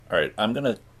All right, I'm going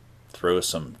to throw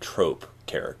some trope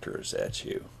characters at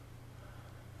you.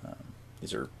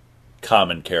 These are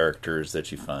common characters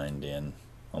that you find in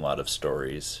a lot of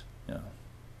stories.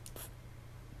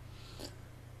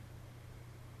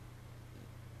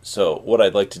 So what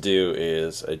I'd like to do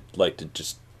is I'd like to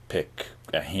just pick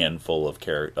a handful of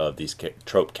these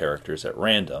trope characters at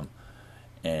random,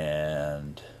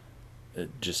 and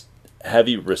just have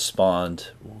you respond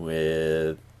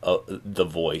with the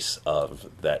voice of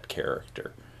that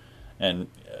character. And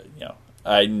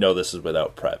I know this is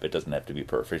without prep. It doesn't have to be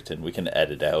perfect, and we can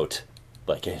edit out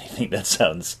like anything that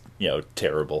sounds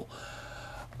terrible.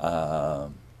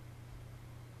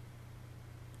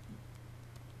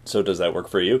 So does that work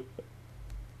for you?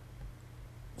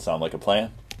 Sound like a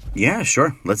plan? Yeah,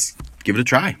 sure. Let's give it a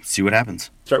try. See what happens.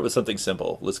 Start with something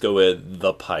simple. Let's go with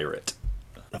the pirate.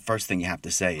 The first thing you have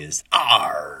to say is,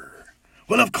 Arr!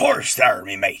 Well, of course there,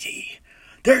 me matey.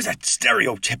 There's a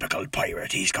stereotypical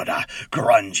pirate. He's got a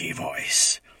grungy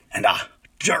voice and a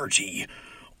dirty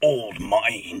old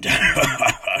mind.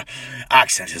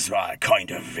 Accent is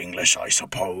kind of English, I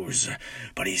suppose,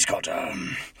 but he's got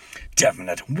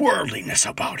definite worldliness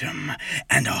about him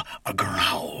and a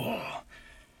growl.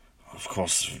 Of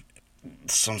course,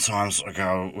 sometimes I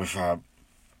go with a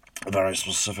very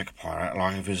specific pirate.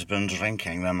 Like if he's been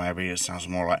drinking, then maybe it sounds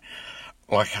more like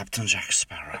Captain Jack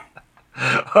Sparrow.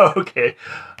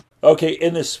 Okay,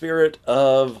 in the spirit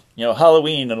of,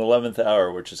 Halloween and 11th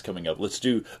Hour, which is coming up, let's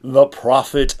do the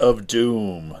Prophet of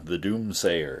Doom, the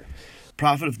Doomsayer.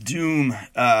 Prophet of Doom,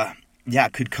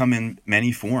 could come in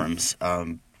many forms.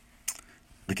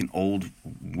 Like an old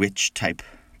witch-type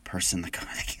person. Like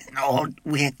an old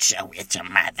witch, a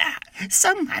mother.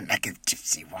 Someone like a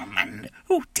gypsy woman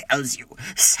who tells you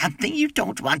something you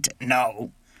don't want to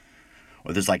know.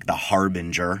 Or there's like the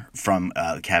Harbinger from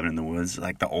the Cabin in the Woods,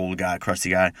 like the old guy, crusty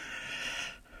guy.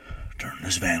 Turn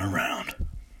this van around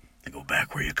and go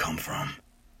back where you come from.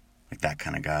 Like that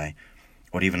kind of guy.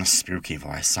 Or even a spooky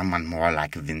voice, someone more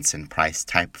like Vincent Price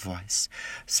type voice.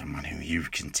 Someone who you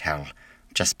can tell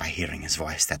just by hearing his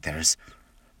voice that there's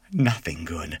nothing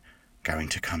good going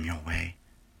to come your way.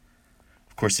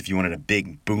 Of course, if you wanted a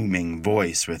big booming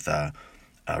voice with a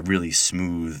really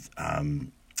smooth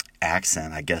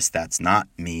accent, I guess that's not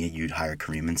me. You'd hire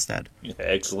Kareem instead. Yeah,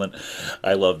 excellent.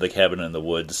 I love the Cabin in the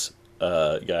Woods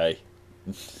guy.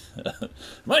 Am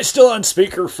I still on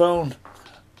speakerphone?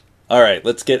 All right,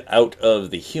 let's get out of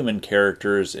the human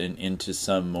characters and into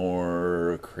some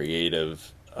more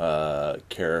creative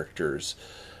characters.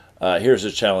 Here's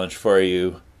a challenge for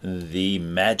you. The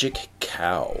Magic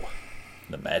Cow.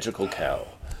 The Magical Cow.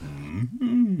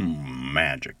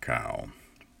 Magic Cow.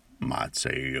 Might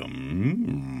say,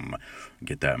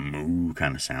 get that moo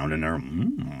kind of sound in there.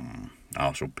 I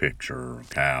also picture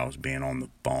cows being on the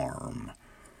farm.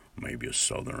 Maybe a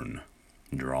southern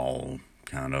drawl,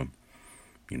 kind of,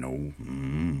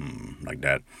 like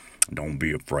that. Don't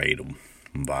be afraid of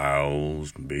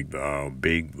vowels, big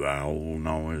vowel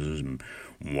noises, and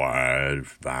wide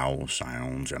vowel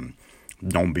sounds, and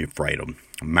don't be afraid of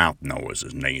mouth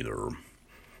noises neither,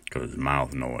 because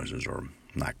mouth noises are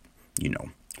like,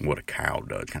 what a cow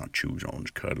does, kind of chews on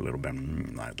his cud a little bit,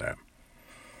 like that.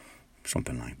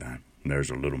 Something like that. There's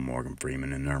a little Morgan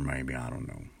Freeman in there, maybe, I don't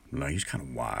know. Like, he's kind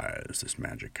of wise, this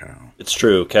Magic Cow. It's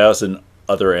true. Cows and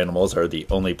other animals are the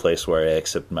only place where I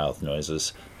accept mouth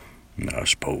noises. I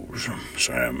suppose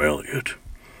Sam Elliott,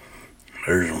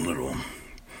 maybe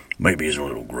he's a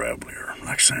little gravelier,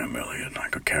 like Sam Elliott,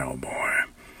 like a cowboy.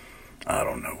 I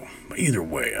don't know. But either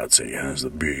way, I'd say he has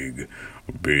the big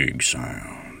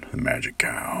sound, the Magic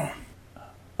Cow.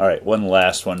 All right, one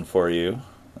last one for you.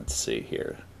 Let's see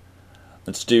here.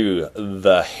 Let's do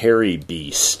the Hairy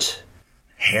Beast.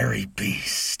 Hairy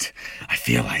Beast. I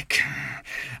feel like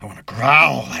I want to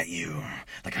growl at you,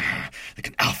 like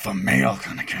an alpha male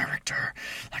kind of character,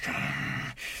 like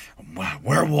a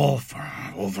werewolf or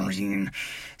a Wolverine.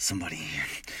 Somebody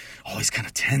always kind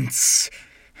of tense,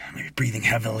 maybe breathing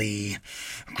heavily.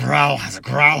 Has a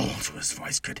growl to his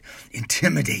voice, could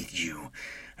intimidate you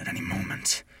at any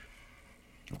moment.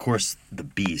 Of course, the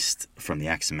Beast from the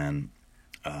X-Men,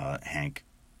 Hank,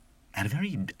 had a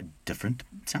very different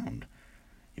sound.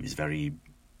 He's very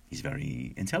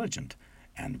intelligent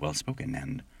and well-spoken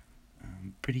and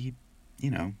pretty,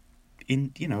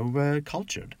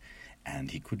 cultured.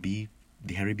 And he could be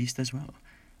the Hairy Beast as well.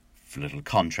 A little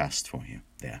contrast for you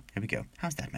there. Here we go. How's that,